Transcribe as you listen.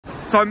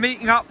So I'm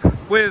meeting up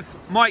with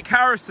Mike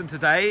Harrison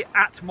today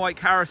at Mike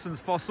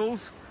Harrison's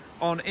Fossils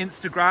on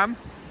Instagram,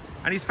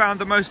 and he's found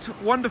the most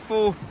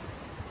wonderful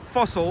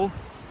fossil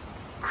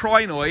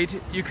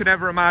crinoid you could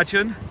ever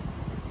imagine.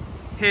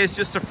 Here's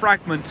just a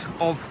fragment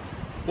of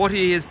what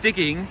he is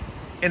digging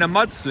in a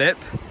mudslip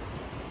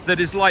that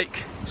is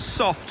like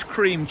soft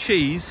cream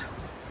cheese,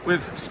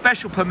 with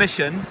special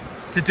permission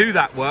to do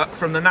that work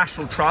from the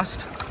National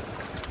Trust.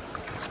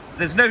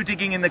 There's no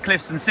digging in the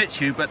cliffs in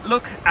situ, but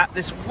look at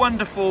this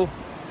wonderful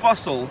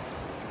fossil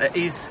that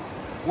he's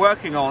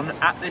working on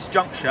at this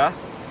juncture.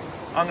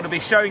 I'm going to be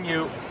showing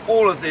you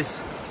all of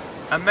this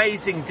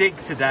amazing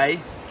dig today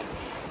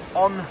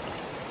on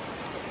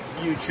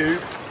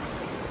YouTube.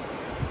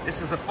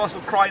 This is a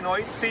fossil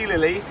crinoid, sea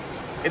lily,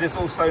 it is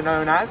also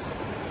known as.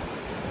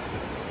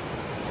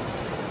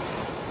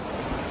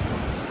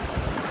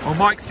 Well,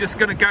 Mike's just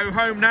going to go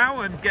home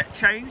now and get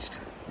changed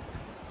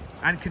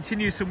and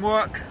continue some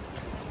work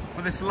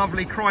with this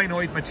lovely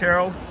crinoid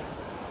material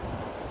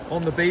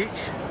on the beach.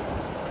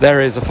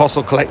 There is a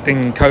fossil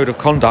collecting code of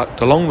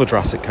conduct along the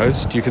Jurassic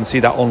coast. You can see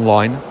that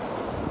online.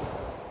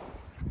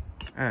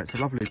 It's a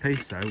lovely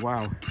piece though,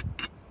 wow.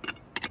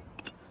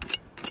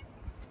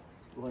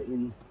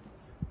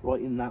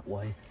 Right in that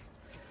way. You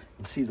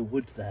can see the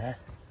wood there.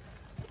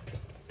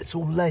 It's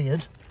all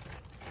layered.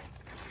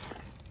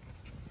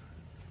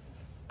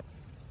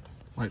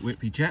 Like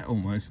Whitby Jet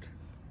almost.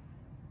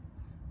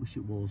 Wish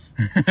it was.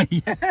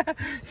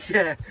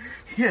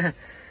 yeah.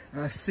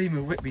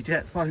 Seaman Whitby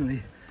Jet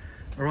finally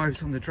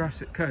arrives on the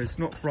Jurassic coast.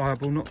 Not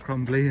friable, not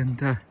crumbly,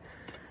 and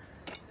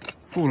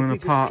falling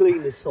apart. If we just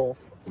clean this off,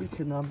 we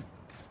can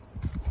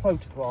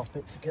photograph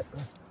it to get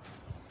the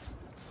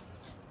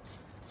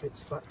bits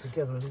back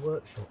together in the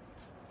workshop.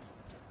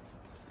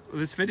 Well,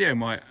 this video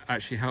might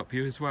actually help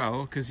you as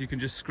well, because you can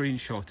just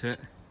screenshot it.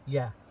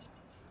 Yeah.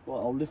 Well,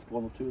 I'll lift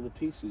one or two of the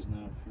pieces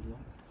now if you like,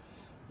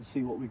 and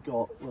see what we've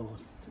got. Well, I'll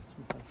take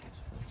some photos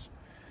first.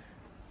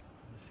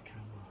 Where's the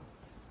camera?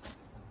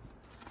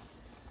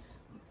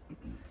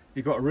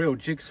 You've got a real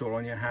jigsaw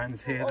on your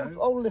hands here,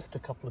 though. I'll lift a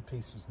couple of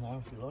pieces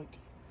now if you like.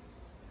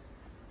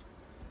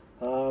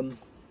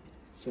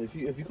 So have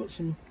you got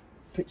some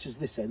pictures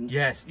this end?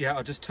 Yes, yeah,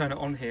 I'll just turn it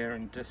on here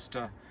and just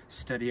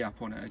steady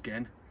up on it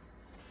again.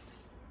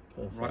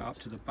 Perfect. Right up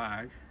to the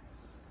bag.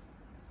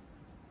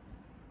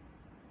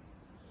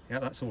 Yeah,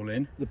 that's all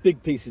in. The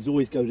big pieces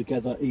always go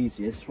together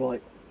easiest,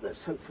 right?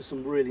 Let's hope for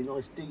some really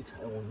nice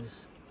detail on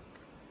this.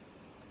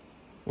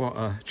 What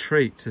a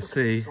treat to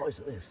see. Look at the size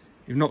of this.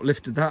 You've not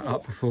lifted that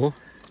up before.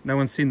 No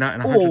one's seen that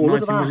in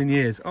 190 million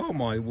years. Oh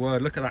my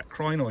word, look at that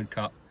crinoid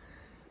cut.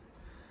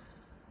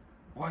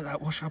 Why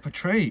that wash up a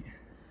treat?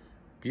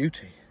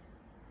 Beauty.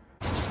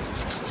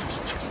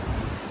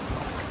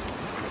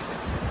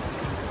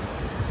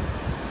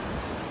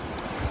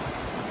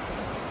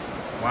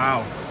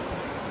 Wow.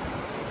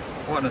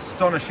 What an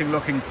astonishing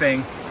looking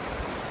thing.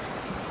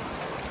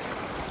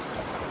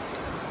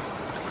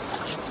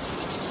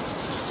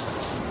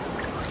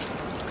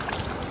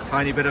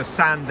 Tiny bit of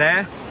sand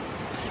there.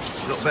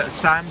 A little bit of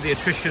sand, the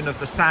attrition of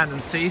the sand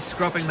and sea,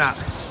 scrubbing that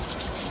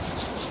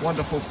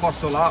wonderful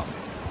fossil up.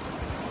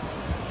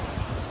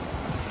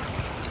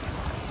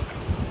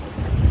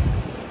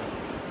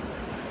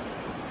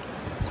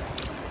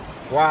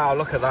 Wow,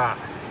 look at that.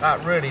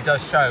 That really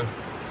does show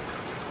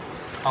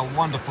a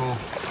wonderful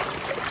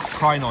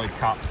crinoid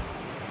cut.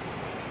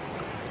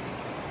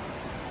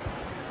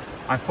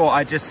 I thought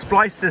I'd just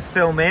splice this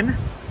film in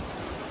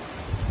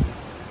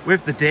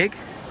with the dig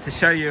to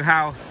show you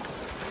how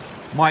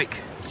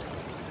Mike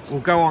will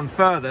go on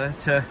further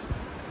to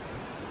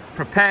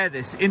prepare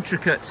this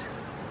intricate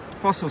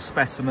fossil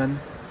specimen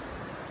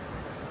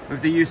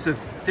with the use of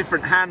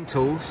different hand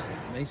tools.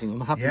 Amazing,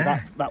 I'm happy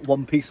with that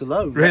one piece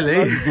alone.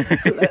 Really?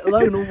 Let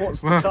alone all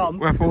what's to come.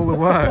 Worth all the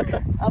work.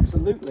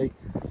 Absolutely.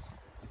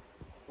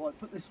 Right,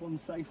 put this one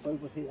safe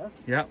over here.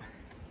 Yep.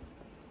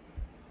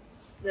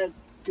 They're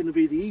going to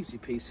be the easy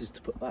pieces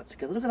to put back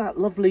together. Look at that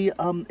lovely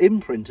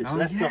imprint it's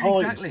left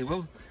behind. Exactly.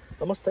 Well,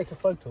 I must take a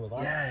photo of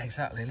that. Yeah,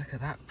 exactly. Look at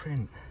that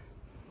print.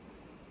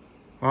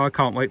 Well, I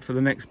can't wait for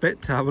the next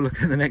bit to have a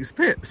look at the next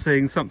bit,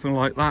 seeing something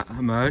like that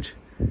emerge.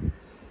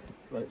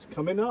 Right, it's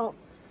coming up.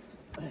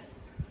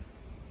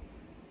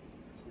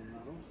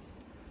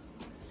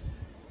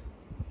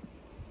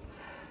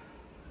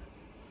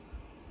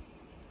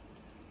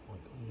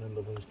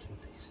 Remember those two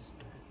pieces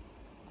there.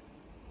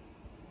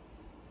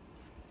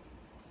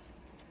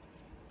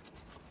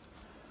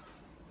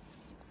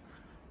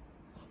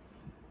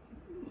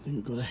 I think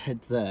we've got a head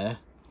there.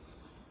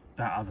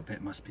 That other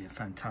bit must be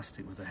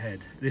fantastic with the head.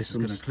 This is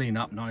going to clean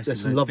up nicely.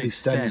 There's some lovely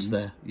stems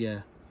there.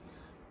 Yeah.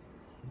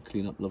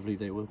 Clean up lovely,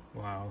 they will.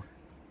 Wow.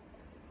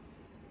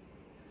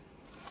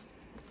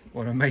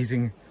 What an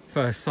amazing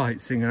first sight,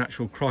 seeing an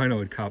actual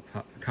crinoid cup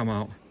come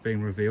out,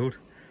 being revealed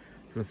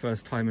for the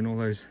first time in all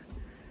those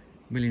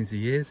millions of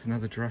years.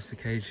 Another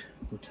Jurassic age.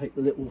 We'll take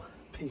the little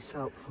piece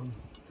out from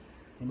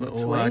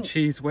little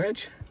cheese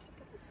wedge.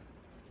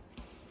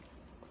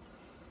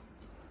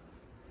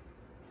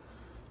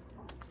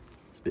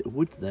 There's a bit of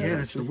wood there. Yeah,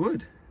 it's the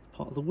wood.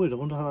 part of the wood. I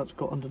wonder how that's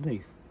got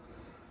underneath.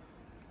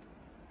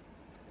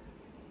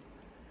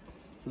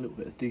 There's a little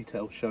bit of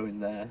detail showing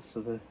there,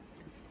 so there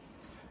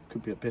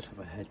could be a bit of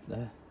a head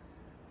there.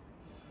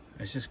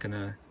 It's just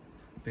gonna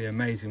be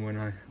amazing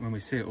when we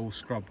see it all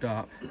scrubbed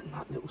up.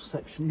 That little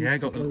section. Yeah,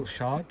 got the little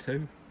shard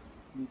too.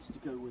 Needs to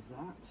go with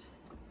that.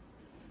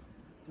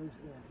 Goes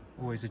there.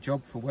 Always a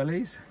job for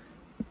wellies.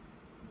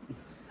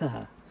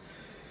 Right,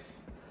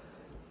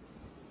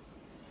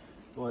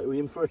 are we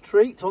in for a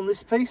treat on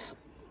this piece?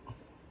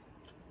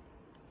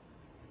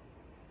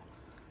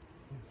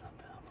 Move that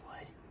bit out of the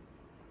way.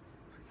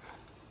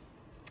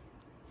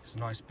 It's a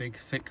nice big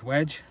thick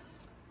wedge.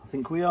 I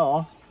think we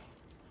are.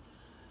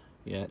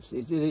 Yeah, it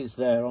is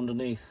there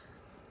underneath.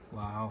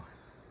 Wow.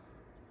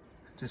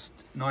 Just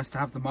nice to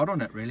have the mud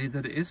on it, really,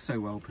 that it is so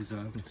well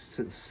preserved. It's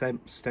the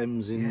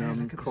stems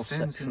in cross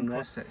section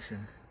there.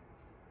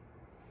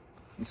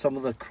 And some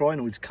of the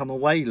crinoids come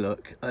away,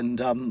 look,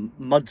 and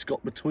mud's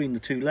got between the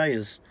two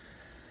layers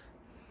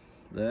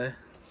there.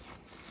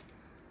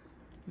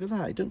 Look at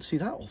that, you don't see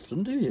that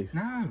often, do you?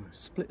 No.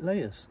 Split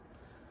layers.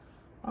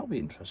 That'll be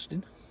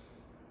interesting.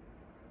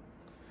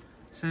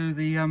 So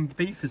the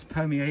beef has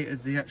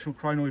permeated the actual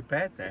crinoid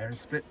bed there and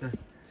split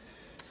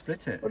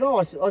it. Well, no,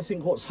 I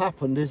think what's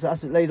happened is,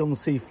 as it laid on the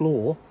sea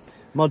floor,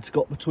 mud's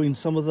got between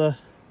some of the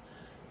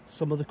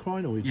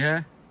crinoids.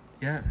 Yeah,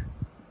 yeah.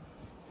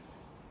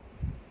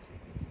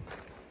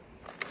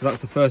 So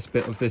that's the first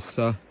bit of this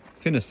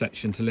finner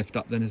section to lift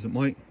up then, isn't it,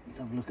 Mike? Let's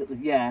have a look at the,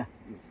 yeah,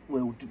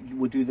 we'll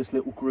do this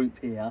little group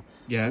here,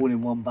 yeah, all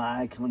in one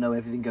bag. I know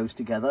everything goes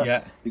together.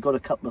 Yeah. We've got a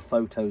couple of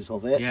photos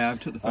of it. Yeah, I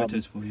took the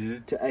photos for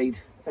you. To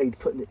aid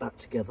putting it back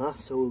together.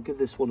 So we'll give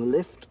this one a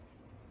lift.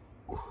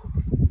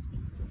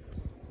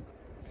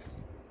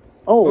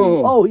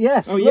 Oh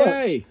yes. Oh, look.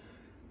 yay!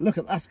 Look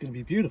at that's going to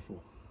be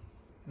beautiful.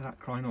 Look at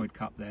that crinoid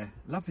cup there.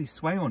 Lovely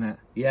sway on it.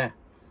 Yeah.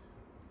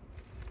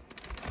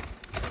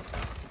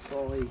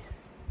 So I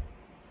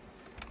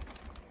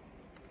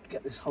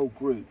get this whole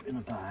group in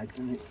a bag,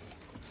 then it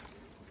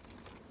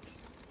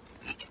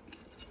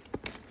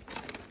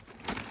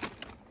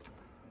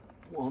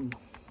one.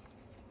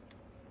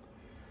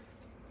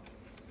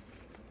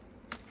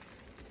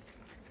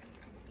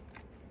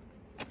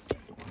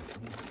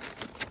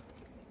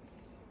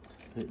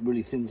 It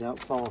really thins out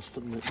fast,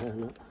 doesn't it? There,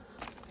 look.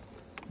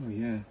 Oh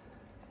yeah.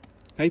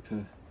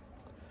 Paper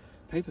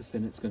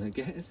thin it's going to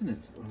get, isn't it?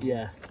 Oh.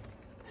 Yeah,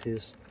 it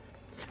is.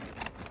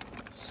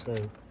 So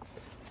those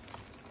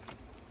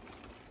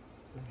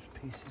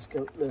pieces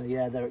go there.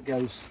 Yeah, there it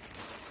goes.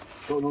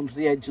 Gotten onto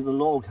the edge of the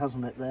log,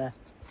 hasn't it? There.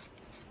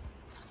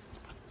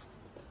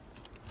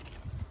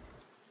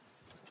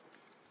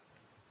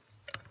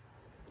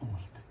 Oh,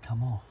 it's a bit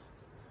come off.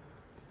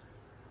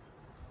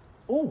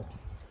 Oh,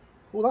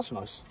 that's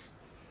nice.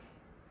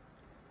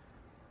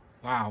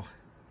 Wow,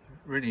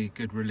 really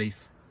good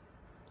relief.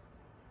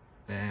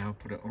 There, I'll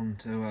put it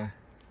onto a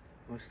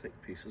nice thick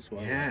piece as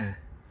well. Yeah.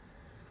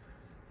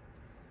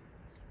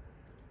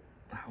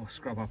 That'll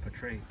scrub up a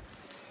tree.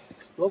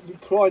 Lovely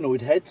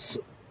crinoid heads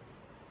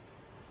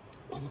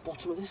on the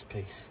bottom of this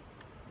piece.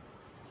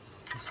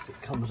 Let's see if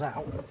it comes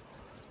out.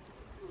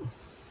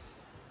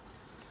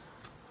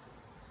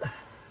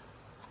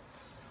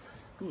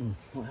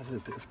 Might have a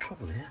bit of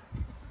trouble here.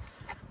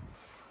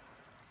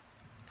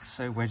 It's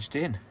so wedged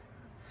in.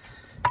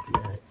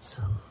 Yeah, it's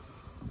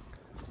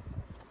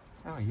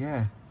oh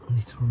yeah. I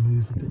need to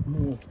remove a bit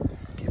more.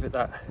 Give it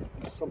that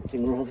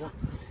something or other.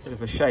 Bit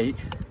of a shake.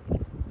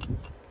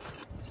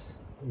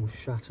 All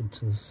shattered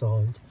to the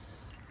side.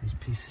 These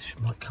pieces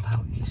might come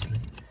out easily.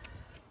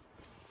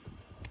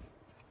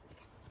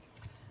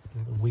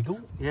 Give it a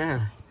wiggle.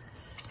 Yeah.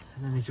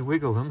 And then as you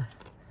wiggle them,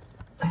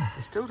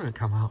 they still don't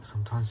come out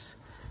sometimes.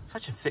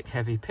 Such a thick,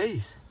 heavy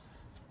piece.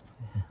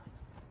 Yeah.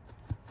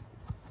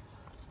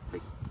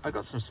 I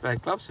got some spare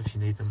gloves if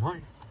you need them,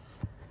 Mike.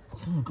 I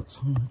think I've got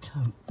some in the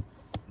coat.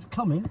 It's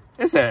coming.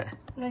 Is it?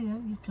 Yeah,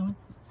 you're coming.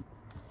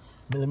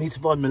 Millimetre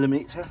by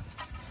millimetre.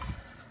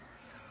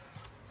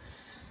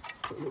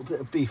 Put a little bit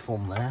of beef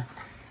on there.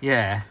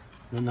 Yeah.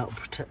 And then that'll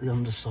protect the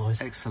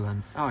underside.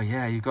 Excellent. Oh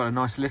yeah, you've got a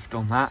nice lift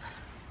on that.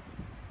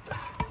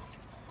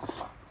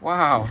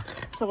 Wow.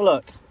 Let's have a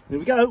look. Here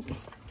we go.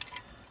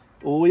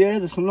 Oh yeah,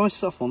 there's some nice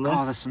stuff on there.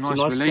 Oh, there's some nice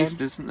relief,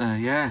 stem. Isn't there?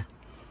 Yeah.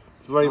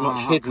 It's very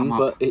much hidden,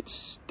 but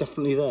it's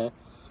definitely there.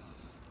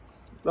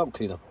 That'll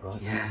clean up all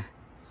right. Yeah.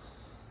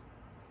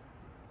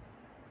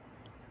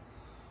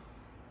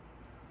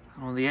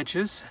 And on the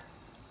edges.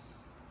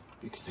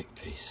 Big thick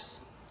piece.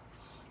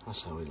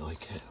 That's how we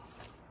like it.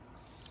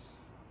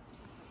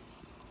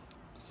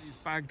 These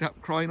bagged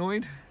up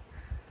crinoid.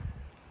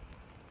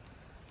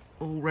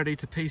 All ready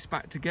to piece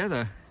back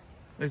together.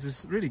 There's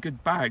this really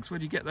good bags. Where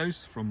do you get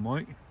those from,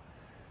 Mike?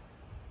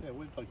 Yeah,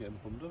 where did I get them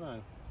from? Don't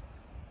know.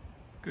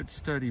 Good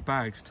sturdy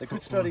bags. They're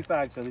good sturdy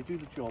bags, though. They do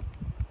the job.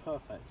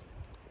 Perfect.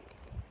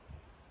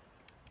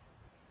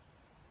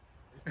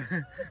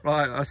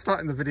 Right, I'm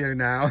starting the video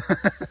now.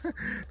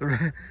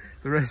 The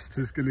rest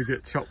is going to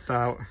get chopped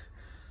out.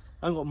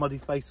 I haven't got a muddy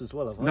face as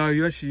well, have I? No,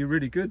 you're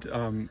really good,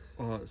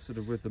 sort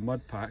of with the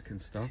mud pack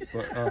and stuff.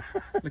 But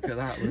look at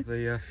that with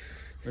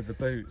the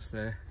boots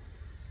there,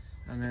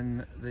 and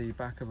then the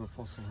back of a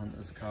fossil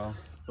hunter's car.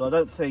 Well, I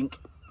don't think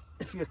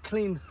if you're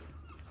clean,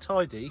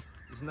 tidy,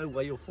 there's no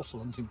way you're fossil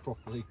hunting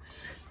properly.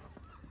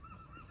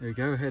 There we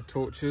go, head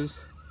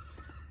torches,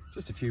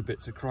 just a few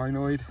bits of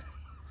crinoid,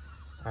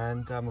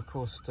 and of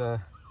course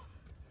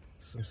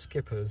some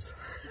skippers.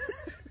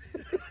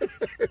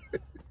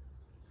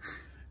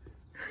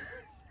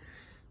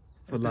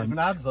 For lunch. An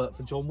advert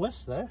for John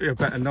West there. Yeah,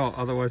 better not,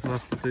 otherwise I'll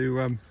have to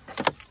do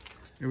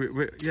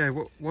yeah,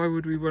 why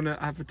would we want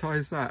to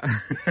advertise that?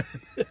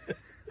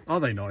 Are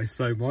they nice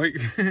though, Mike?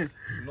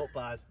 Not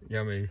bad.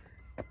 Yummy.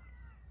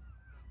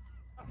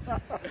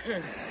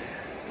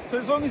 So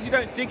as long as you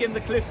don't dig in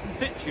the cliffs in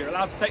situ, you're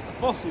allowed to take the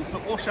fossils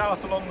that wash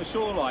out along the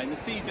shoreline, the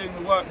sea doing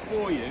the work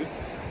for you.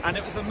 And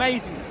it was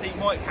amazing to see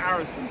Mike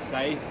Harrison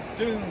today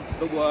doing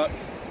the work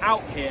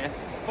out here,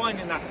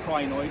 finding that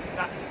crinoid,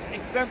 that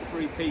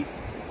exemplary piece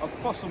of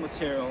fossil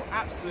material,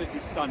 absolutely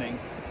stunning.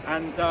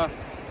 And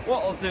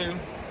what I'll do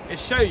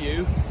is show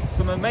you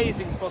some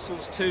amazing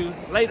fossils too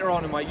later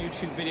on in my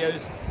YouTube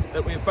videos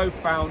that we've both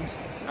found,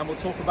 and we'll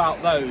talk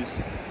about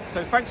those.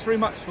 So thanks very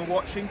much for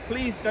watching.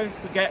 Please don't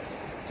forget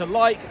to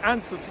like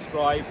and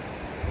subscribe.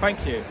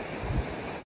 Thank you.